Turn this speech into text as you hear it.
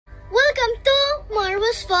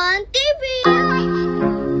Marwa's Fun TV!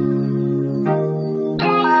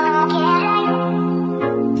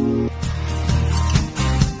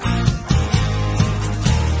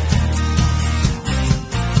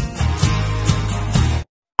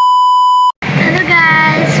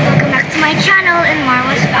 Channel in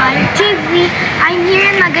Marwa's Fun TV. I'm here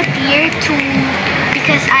in Magatir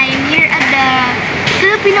because I'm here at the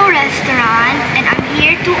Filipino restaurant and I'm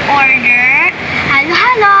here to order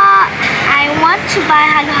halo-halo. I want to buy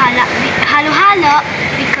halo-halo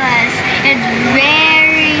because it's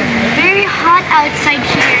very hot outside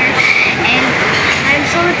here and I'm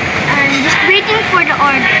just waiting for the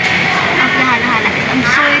order of the halo-halo. I'm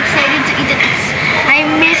so excited to eat it. I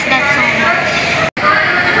miss that so much.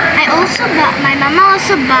 My mama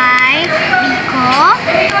also buy biko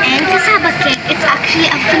and cassava cake. It's actually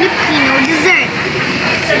a Filipino dessert.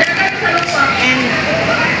 And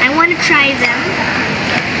I want to try them.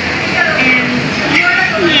 And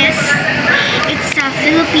yes, it's a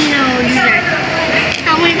Filipino dessert.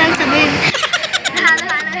 Halo-halo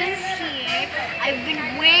is here. I've been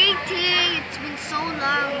waiting. It's been so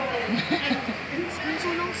long. And it's been so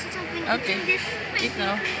long since I've been eating this. Eat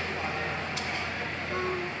now.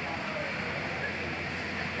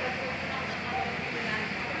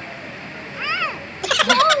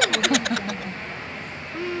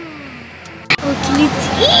 Okay, let's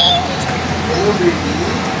eat!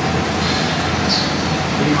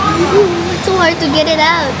 It's so hard to get it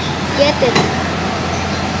out. Get it.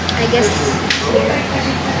 I guess here.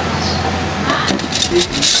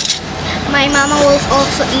 My mama will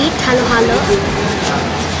also eat halo-halo.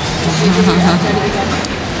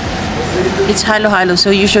 It's halo-halo, so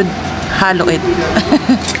you should halo it.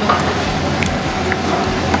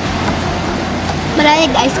 But I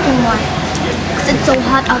like the ice cream one because it's so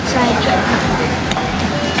hot outside.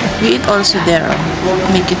 You eat also there.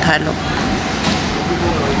 Make it halo.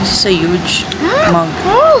 This is a huge mug.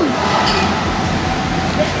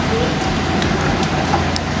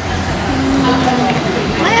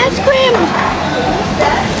 My ice cream!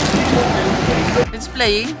 It's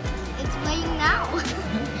playing. It's playing now.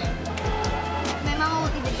 My mama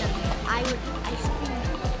will eat the jelly. I will eat ice cream.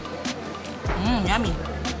 Yummy.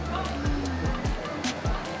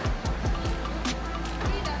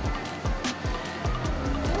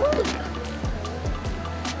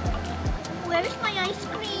 Where's my ice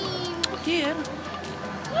cream? Here.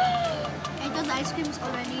 I thought the ice cream is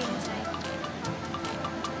already inside.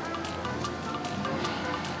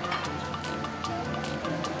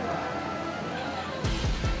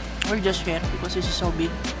 We're just here because this is so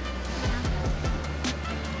big.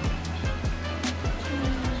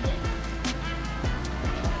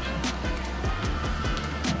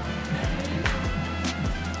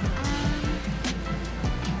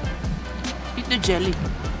 Eat the jelly.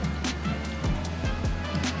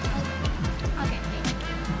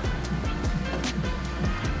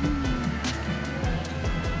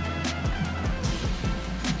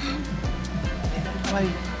 Why?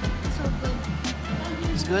 It's so good.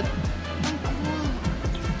 It's good? I'm cool.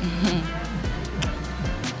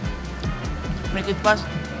 Make it fast.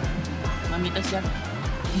 Mamitas yan.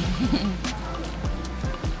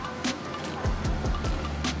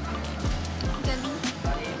 Galing.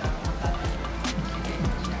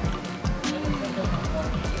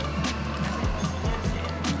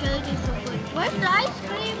 Jelly is so good. Where's the ice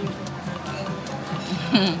cream?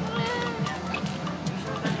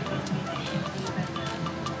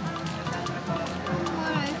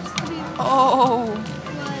 Oh,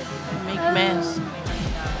 What? make mess.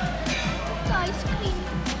 The ice cream.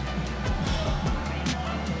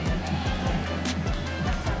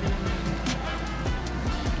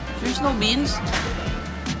 There's no beans. I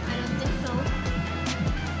don't think so.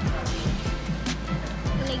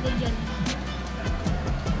 I like the jelly.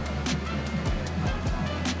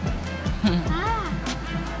 Ah.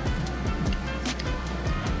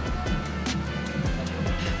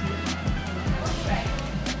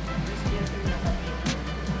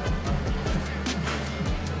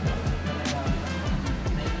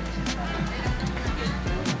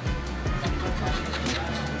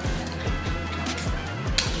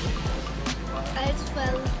 I just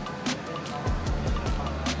fell.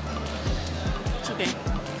 It's okay.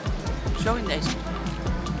 Showing the ice cream.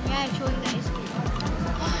 Yeah, I'm showing the ice cream.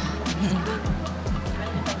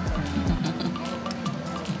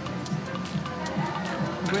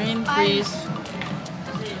 Brain freeze.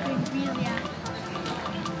 Real, yeah.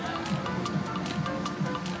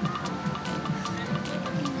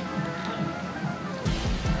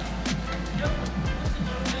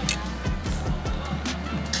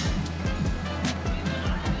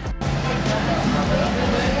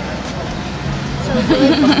 so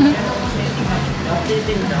good. Eat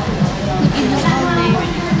this all day.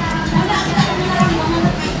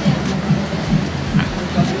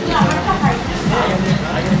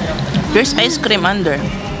 There's ice cream under.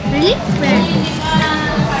 Really? Where?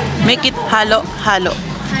 Make it halo, halo.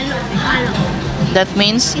 Halo, halo. That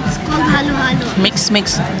means It's called halo halo. mix,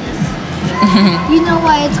 mix. You know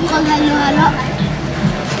why it's called halo halo?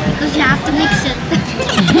 Because you have to mix it.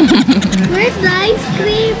 Where's the ice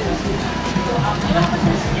cream?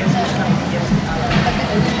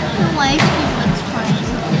 No ice cream, that's fine.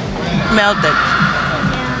 Melted.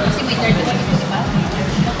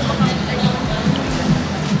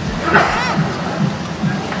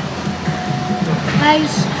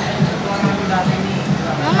 Guys,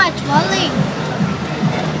 Mama, it's falling.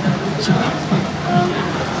 It's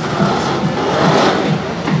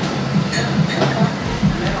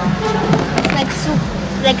like soup,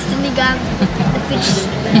 like sinigang, the fish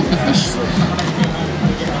soup.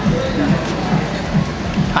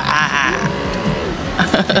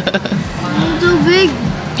 It's so big.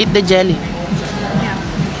 Eat the jelly.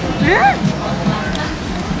 Yeah.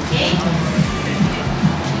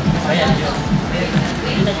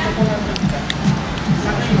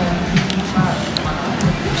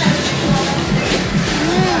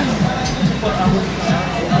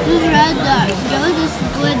 Who's read that? Jelly is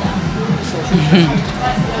good.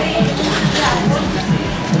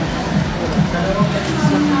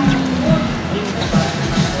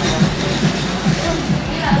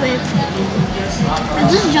 Wait. Is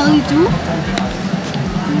this jelly too?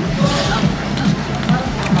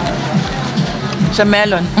 It's a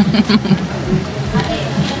melon.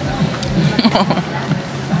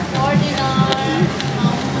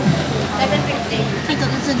 I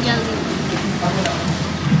thought it's a jelly.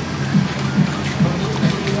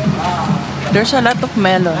 There's a lot of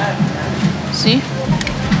melon. See?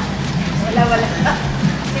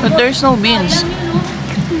 But there's no beans.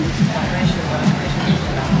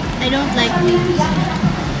 I don't like beans. I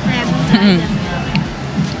haven't tried them.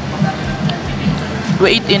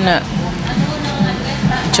 Wait in a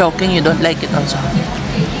choking, you don't like it also.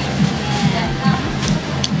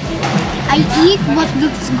 I eat what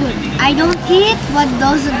looks good. I don't eat what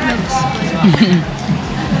doesn't look good.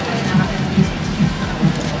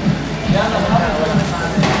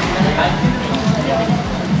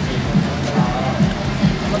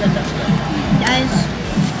 Guys.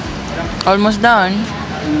 Almost done.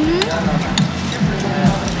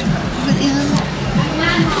 But it was...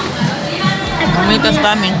 Amita's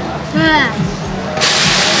coming. Yeah.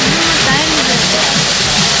 What time is it?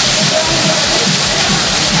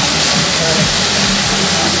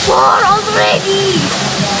 4 already!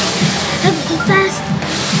 Let's eat fast.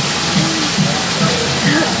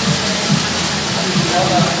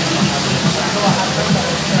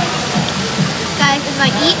 Guys, if I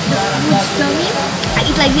eat the food slowly, I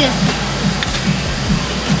eat like this.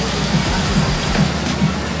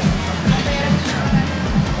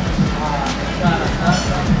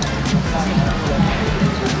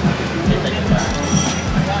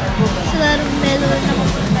 It's a lot of melon.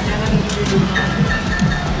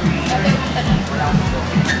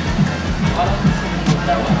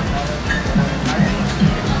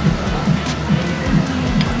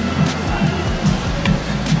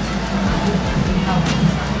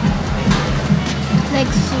 Like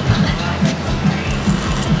soup.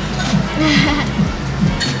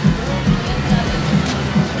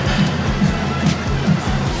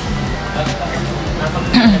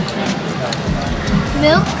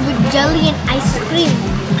 Milk with jelly and ice cream.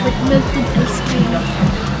 With melted ice cream.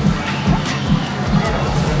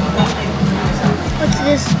 What's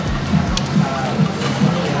this?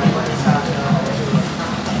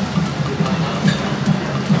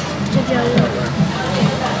 It's a jelly.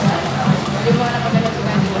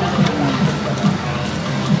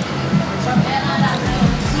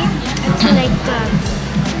 It's like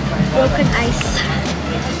broken ice.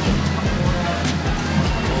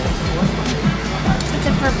 It's a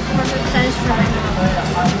perfect size for my mom.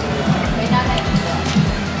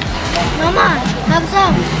 Mama, have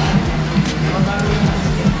some.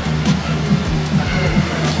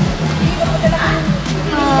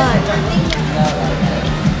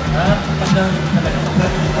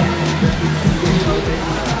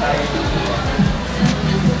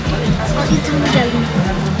 I'll eat some jelly.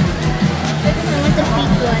 I want the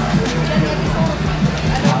big one.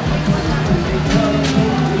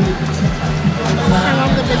 I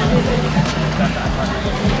want the big one.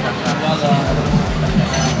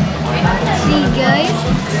 See guys,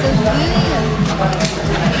 it's so good.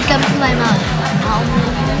 It comes to my mouth.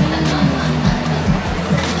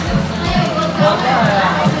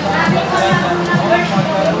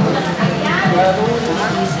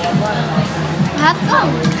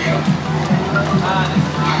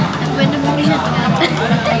 When the movie shut down.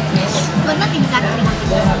 But not exactly.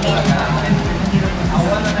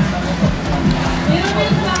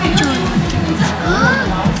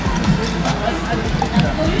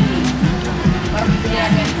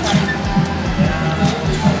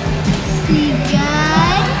 See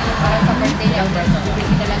guys.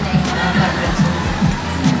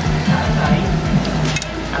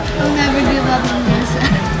 I'll never give up on this.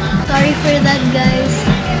 Sorry for that, guys.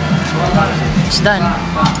 It's done.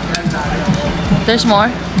 There's more?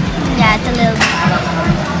 Yeah, it's a little bit.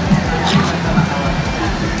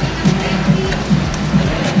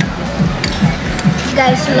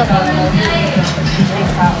 Guys, look.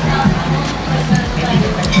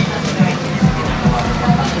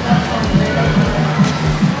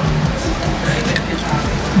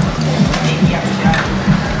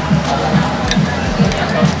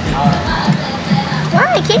 Why?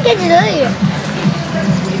 I can't get it earlier.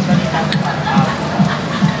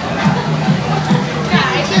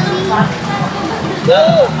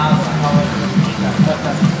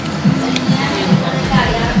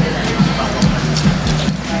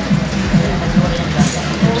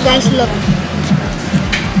 Guys, look.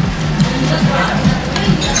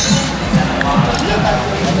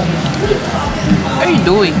 What are you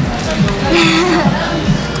doing?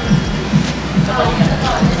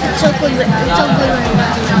 It's so good. It's so good when I'm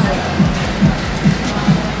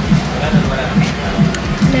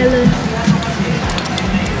melon.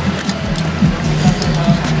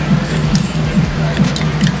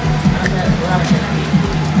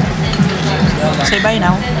 Say bye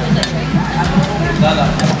now.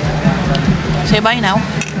 Say bye now.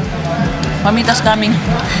 Mamita's coming.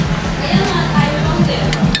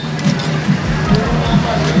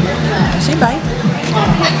 Say bye.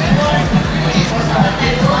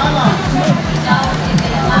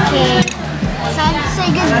 Okay. Time to say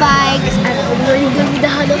goodbye because I'm already good with the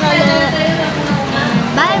halo-halo.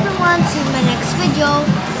 Bye everyone. See you in my next video.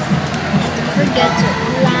 And don't forget to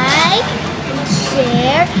like, and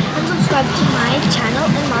share, and subscribe to my channel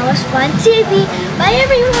and Marwa's Fun TV. Bye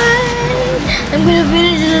everyone. I'm gonna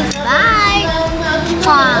finish this. Bye.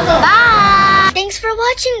 Bye. Thanks for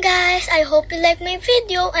watching, guys. I hope you like my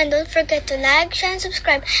video, and don't forget to like, share, and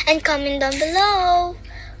subscribe, and comment down below.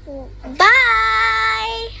 Bye.